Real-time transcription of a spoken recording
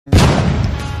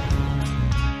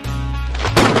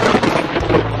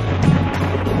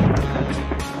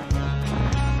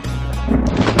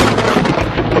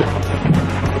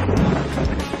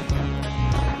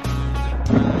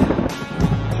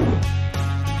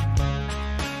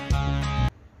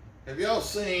y'all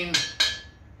seen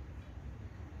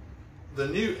the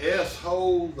new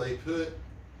S-hole they put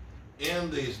in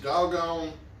these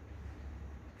doggone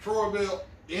Troy-Bilt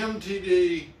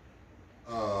MTD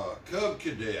Cub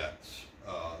Cadets?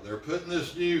 They're putting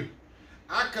this new,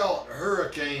 I call it the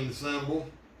hurricane symbol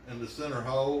in the center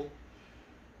hole,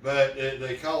 but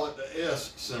they call it the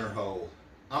S center hole.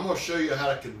 I'm going to show you how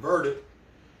to convert it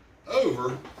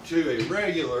over to a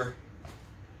regular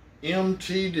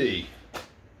MTD.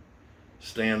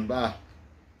 Stand by.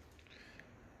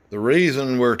 The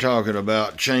reason we're talking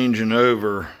about changing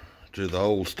over to the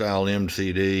old style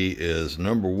MTD is,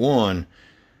 number one,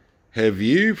 have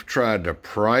you tried to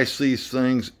price these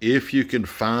things if you can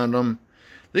find them?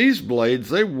 These blades,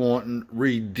 they want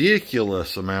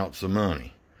ridiculous amounts of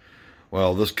money.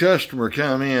 Well, this customer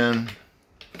come in,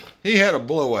 he had a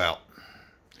blowout.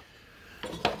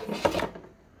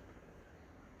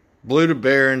 Blew the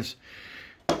bearings.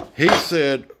 He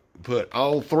said put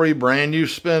all 3 brand new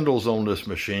spindles on this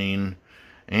machine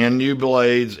and new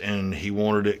blades, and he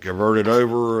wanted it converted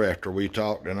over after we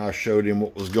talked and I showed him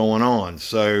what was going on.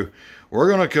 So we're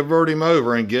going to convert him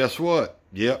over, and guess what?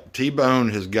 Yep, T-Bone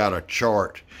has got a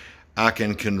chart. I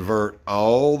can convert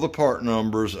all the part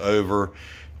numbers over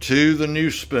to the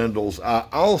new spindles. I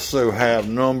also have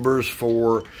numbers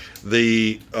for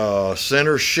the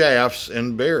center shafts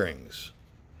and bearings.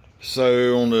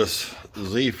 So on this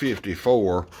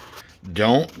Z54,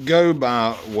 don't go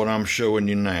by what I'm showing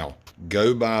you now.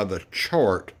 Go by the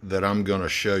chart that I'm going to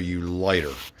show you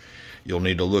later. You'll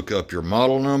need to look up your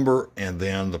model number and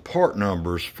then the part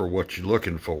numbers for what you're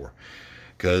looking for.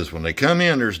 Because when they come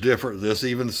in, there's different. This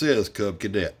even says Cub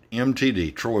Cadet,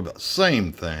 MTD, Troy-Bilt,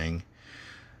 same thing,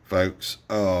 folks.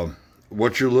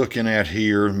 What you're looking at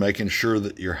here, making sure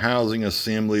that your housing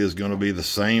assembly is going to be the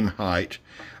same height.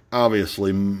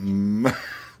 Obviously,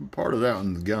 part of that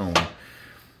one's gone.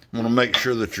 I want to make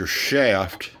sure that your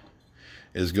shaft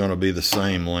is going to be the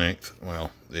same length.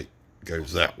 Well, it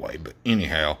goes that way, but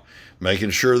anyhow, making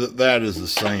sure that that is the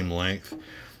same length.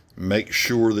 Make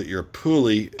sure that your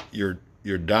pulley, your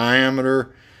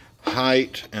diameter,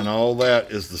 height, and all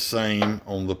that is the same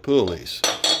on the pulleys.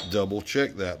 Double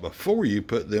check that before you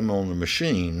put them on the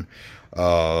machine.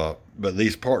 But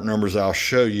these part numbers I'll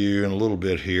show you in a little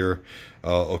bit here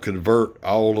will convert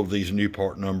all of these new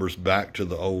part numbers back to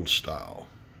the old style.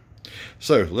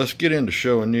 So let's get into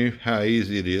showing you how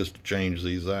easy it is to change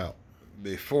these out.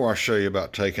 Before I show you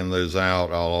about taking those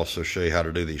out, I'll also show you how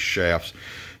to do these shafts.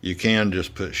 You can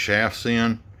just put shafts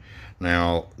in.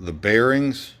 Now the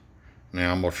bearings,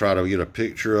 now I'm going to try to get a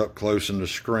picture up close in the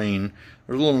screen.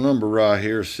 There's a little number right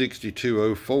here,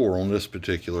 6204 on this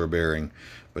particular bearing.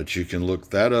 But you can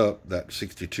look that up, that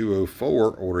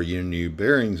 6204, order your new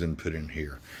bearings and put in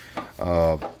here.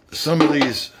 Some of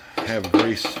these have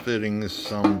grease fittings,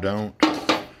 some don't.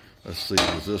 Let's see,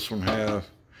 does this one have?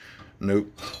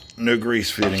 Nope, no grease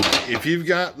fittings. If you've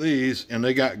got these and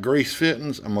they got grease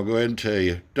fittings, I'm going to go ahead and tell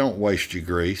you, don't waste your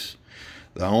grease.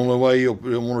 The only way you'll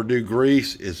want to do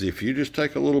grease is if you just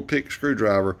take a little pick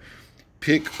screwdriver,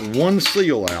 pick one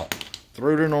seal out,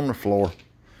 throw it in on the floor,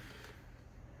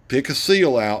 pick a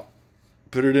seal out,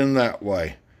 put it in that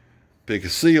way. Pick a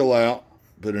seal out,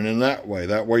 put it in that way.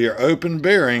 That way your open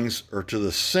bearings are to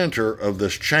the center of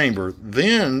this chamber.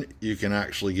 Then you can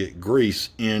actually get grease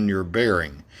in your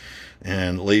bearing.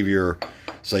 And leave your,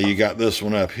 say you got this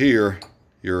one up here,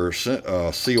 your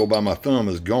seal by my thumb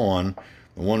is gone.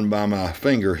 The one by my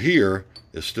finger here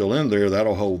is still in there.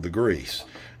 That'll hold the grease.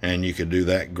 And you can do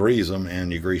that, grease them,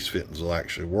 and your grease fittings will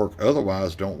actually work.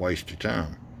 Otherwise, don't waste your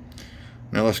time.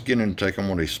 Now let's get into taking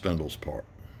one of these spindles apart.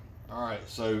 All right,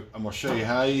 so I'm going to show you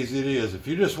how easy it is. If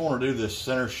you just want to do this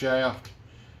center shaft,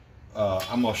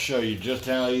 I'm going to show you just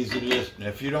how easy it is. And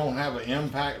if you don't have an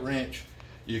impact wrench,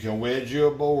 you can wedge you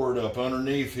a board up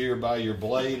underneath here by your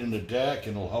blade in the deck,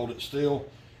 and it'll hold it still,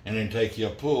 and then take you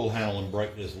a pull handle and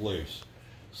break this loose.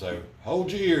 So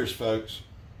hold your ears, folks.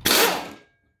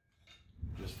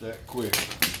 Just that quick.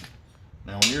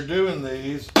 Now when you're doing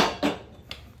these,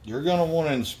 you're going to want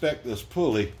to inspect this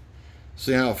pulley.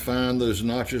 See how fine those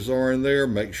notches are in there?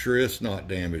 Make sure it's not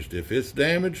damaged. If it's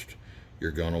damaged,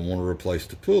 you're going to want to replace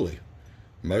the pulley.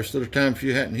 Most of the time, if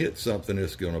you hadn't hit something,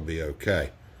 it's going to be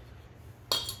okay.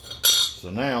 So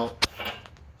now,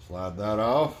 slide that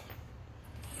off.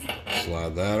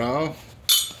 Slide that off.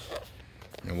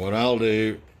 And what I'll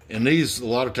do, and these, a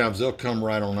lot of times, they'll come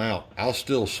right on out. I'll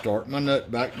still start my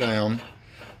nut back down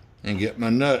and get my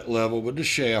nut level with the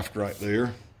shaft right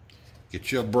there.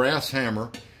 Get you a brass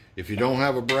hammer. If you don't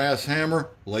have a brass hammer,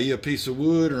 lay you a piece of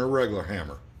wood and a regular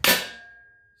hammer.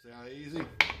 See how easy?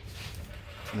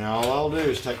 Now all I'll do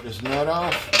is take this nut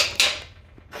off,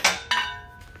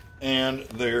 And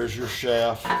there's your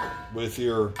shaft with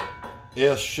your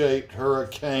S-shaped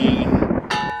hurricane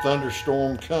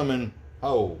thunderstorm coming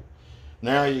hole.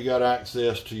 Now you got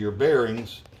access to your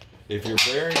bearings. If your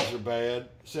bearings are bad,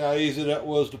 see how easy that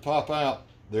was to pop out?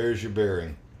 There's your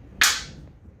bearing.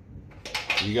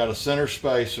 You got a center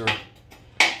spacer.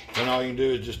 Then all you can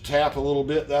do is just tap a little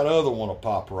bit, that other one will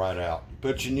pop right out.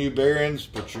 Put your new bearings,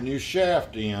 put your new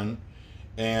shaft in,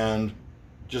 and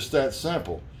just that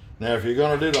simple. Now if you're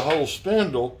going to do the whole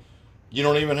spindle, you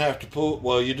don't even have to pull,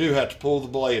 well you do have to pull the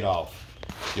blade off.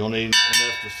 You'll need, and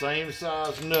that's the same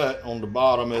size nut on the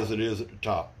bottom as it is at the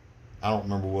top. I don't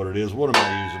remember what it is. What am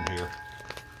I using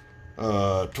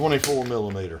here? 24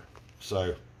 millimeter.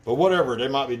 So, but whatever, they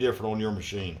might be different on your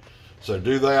machine. So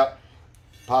do that,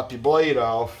 pop your blade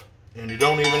off, and you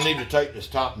don't even need to take this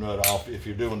top nut off if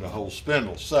you're doing the whole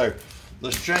spindle. So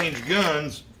let's change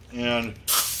guns, and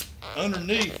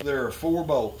underneath there are 4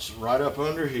 bolts right up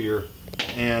under here,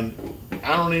 and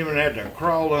I don't even have to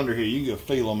crawl under here. You can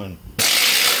feel them and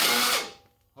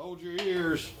hold your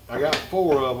ears. I got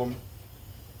 4 of them.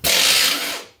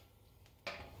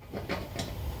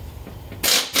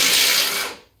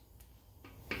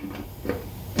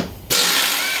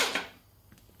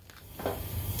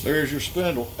 There's your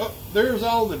spindle. Oh, there's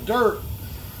all the dirt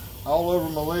all over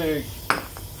my leg.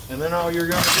 And then all you're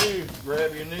going to do,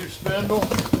 grab your new spindle,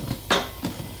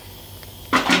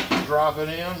 drop it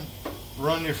in,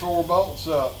 run your 4 bolts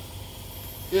up.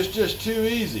 It's just too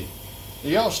easy.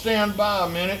 Y'all stand by a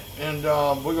minute, and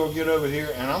we're going to get over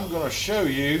here, and I'm going to show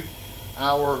you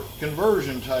our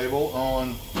conversion table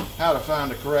on how to find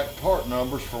the correct part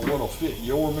numbers for what will fit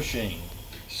your machine.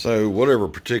 So whatever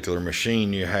particular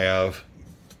machine you have,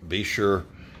 be sure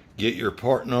get your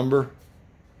part number.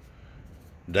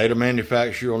 Date of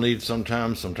manufacturer you'll need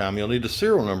sometime you'll need a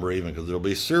serial number even, because there'll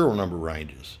be serial number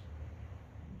ranges.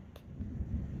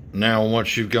 Now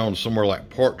once you've gone somewhere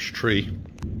like Parts Tree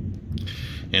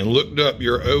and looked up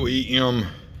your OEM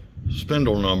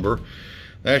spindle number,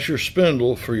 that's your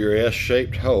spindle for your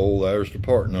S-shaped hole. There's the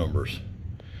part numbers.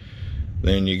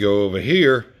 Then you go over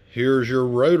here, here's your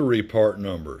rotary part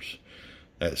numbers.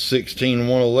 That's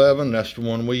 16111, that's the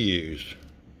one we used.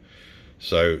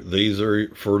 So these are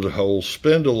for the whole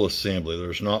spindle assembly.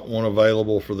 There's not one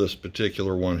available for this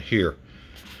particular one here.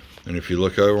 And if you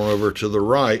look over to the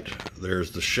right, there's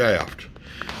the shaft.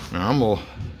 Now I'm going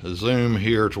to zoom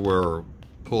here to where,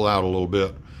 pull out a little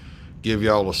bit, give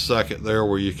y'all a second there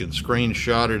where you can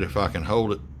screenshot it if I can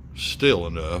hold it still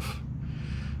enough.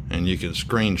 And you can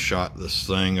screenshot this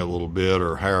thing a little bit,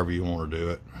 or however you want to do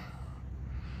it.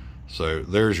 So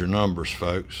there's your numbers,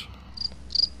 folks.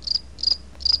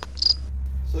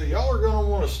 So y'all are going to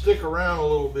want to stick around a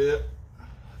little bit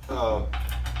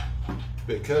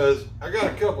because I got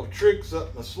a couple of tricks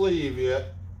up my sleeve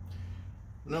yet.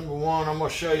 Number one, I'm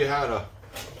going to show you how to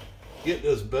get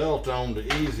this belt on the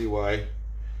easy way.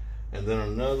 And then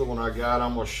another one I got,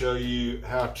 I'm going to show you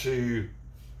how to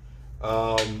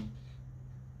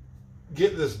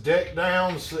get this deck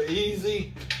down so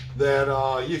easy that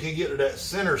you can get to that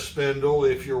center spindle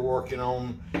if you're working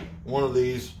on one of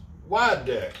these wide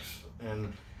decks.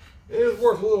 And it is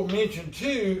worth a little mention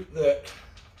too that,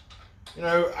 you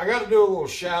know, I got to do a little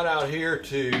shout out here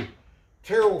to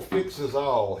Terrell Fixes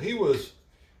All. He was,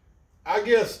 I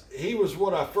guess he was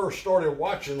what I first started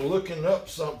watching, looking up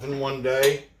something one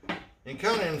day, and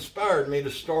kind of inspired me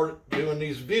to start doing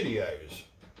these videos.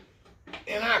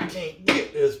 And I can't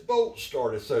get this bolt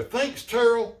started. So thanks,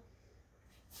 Terrell.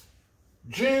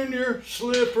 Junior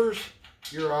Slippers,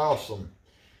 you're awesome.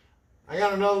 I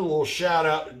got another little shout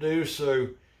out to do, so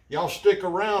y'all stick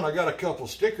around. I got a couple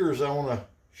stickers I want to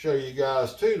show you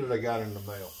guys too that I got in the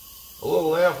mail. A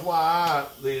little FYI,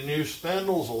 the new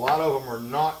spindles, a lot of them are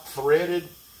not threaded.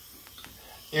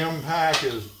 Impact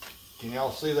is, can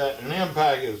y'all see that? An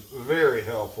impact is very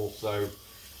helpful, so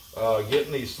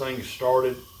getting these things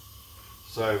started.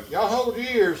 So y'all hold your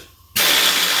ears.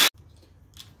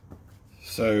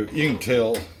 So you can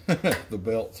tell the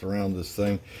belts around this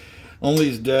thing. On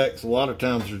these decks, a lot of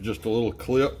times there's just a little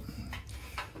clip.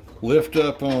 Lift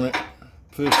up on it,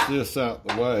 push this out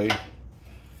the way,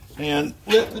 and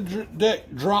let the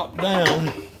deck drop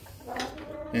down,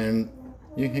 and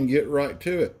you can get right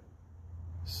to it.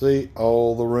 See,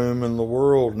 all the room in the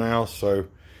world now, so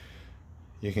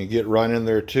you can get right in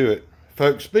there to it.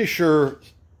 Folks, be sure,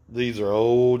 these are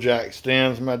old jack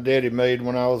stands my daddy made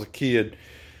when I was a kid.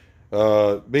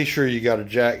 Be sure you got a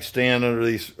jack stand under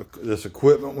this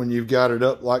equipment when you've got it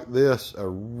up like this. I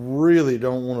really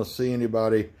don't want to see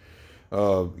anybody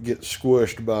get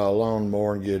squished by a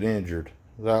lawnmower and get injured.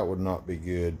 That would not be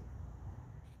good.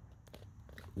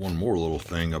 One more little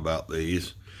thing about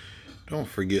these. don't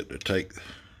forget to take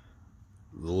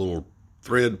the little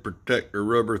thread protector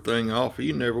rubber thing off.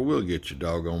 You never will get your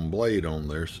doggone blade on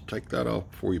there, so take that off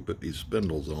before you put these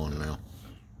spindles on now.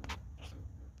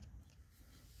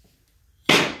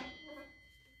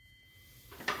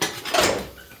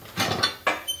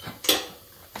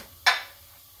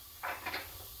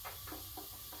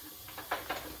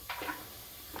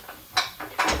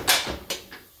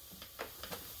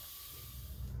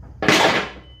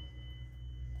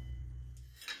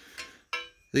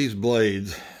 These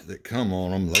blades that come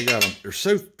on them, they're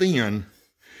so thin,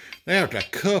 they have to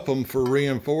cup them for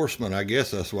reinforcement. I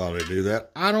guess that's why they do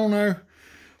that. I don't know.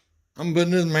 I'm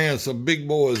putting this man some big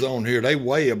boys on here. They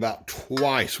weigh about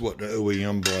twice what the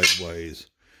OEM blade weighs.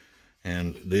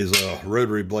 And these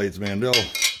rotary blades, man,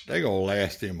 they gonna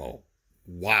last him a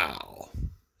while.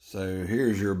 So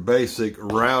here's your basic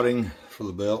routing for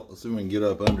the belt. Let's see if we can get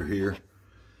up under here.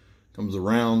 Comes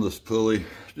around this pulley.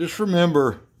 Just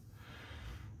remember,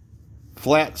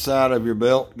 flat side of your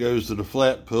belt goes to the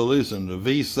flat pulleys and the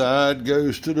V side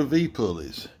goes to the V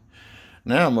pulleys.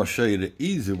 Now I'm going to show you the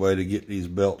easy way to get these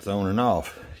belts on and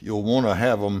off. You'll want to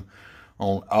have them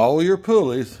on all your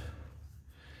pulleys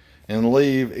and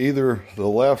leave either the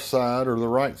left side or the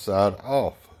right side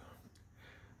off.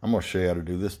 I'm going to show you how to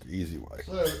do this the easy way.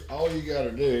 So all you got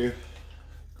to do,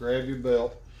 grab your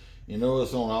belt. You know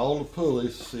it's on all the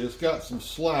pulleys. See, it's got some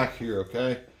slack here,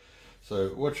 okay? So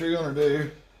what you're going to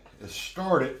do is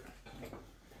start it,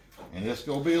 and it's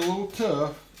going to be a little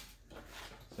tough.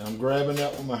 So I'm grabbing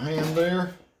that with my hand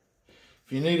there.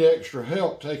 If you need extra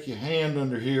help, take your hand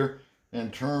under here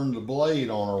and turn the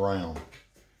blade on around.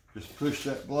 Just push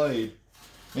that blade.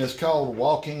 And it's called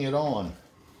walking it on.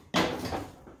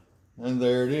 And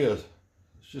there it is.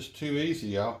 It's just too easy,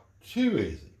 y'all. Too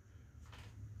easy.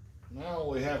 Now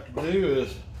all we have to do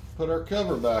is put our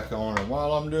cover back on. And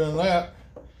while I'm doing that,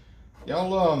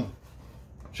 y'all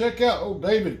check out old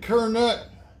David Curnutt.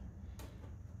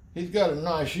 He's got a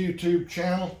nice YouTube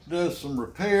channel, does some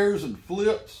repairs and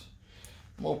flips.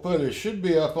 I'm gonna put it, should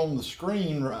be up on the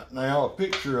screen right now, a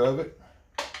picture of it.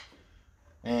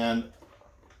 And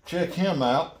check him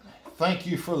out. Thank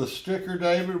you for the sticker,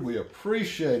 David. We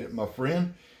appreciate it, my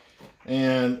friend.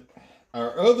 And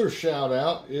our other shout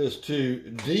out is to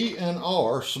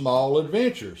D&R Small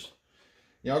Adventures.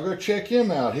 Y'all go check him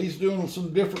out. He's doing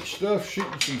some different stuff,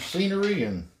 shooting some scenery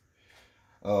and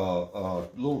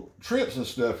little trips and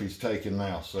stuff he's taking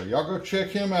now. So y'all go check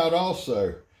him out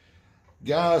also.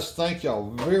 Guys, thank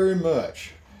y'all very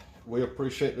much. We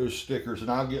appreciate those stickers, and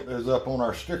I'll get those up on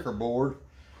our sticker board.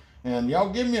 And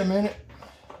y'all give me a minute,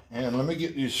 and let me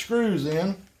get these screws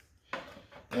in.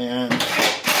 And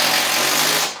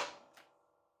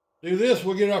do this,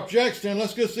 we'll get our jacks in.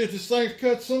 Let's go see if this thing's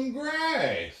cut some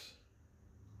grass.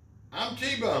 I'm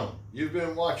T-Bone. You've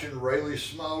been watching Rayleigh's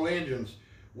Small Engines.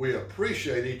 We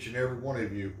appreciate each and every one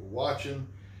of you watching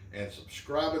and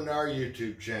subscribing to our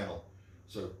YouTube channel.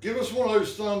 So give us one of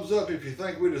those thumbs up if you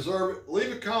think we deserve it.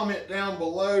 Leave a comment down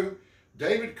below.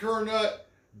 David Curnutt,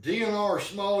 D&R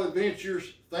Small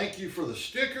Adventures, thank you for the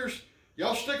stickers.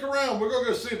 Y'all stick around. We're going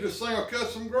to go see if this thing will cut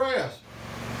some grass.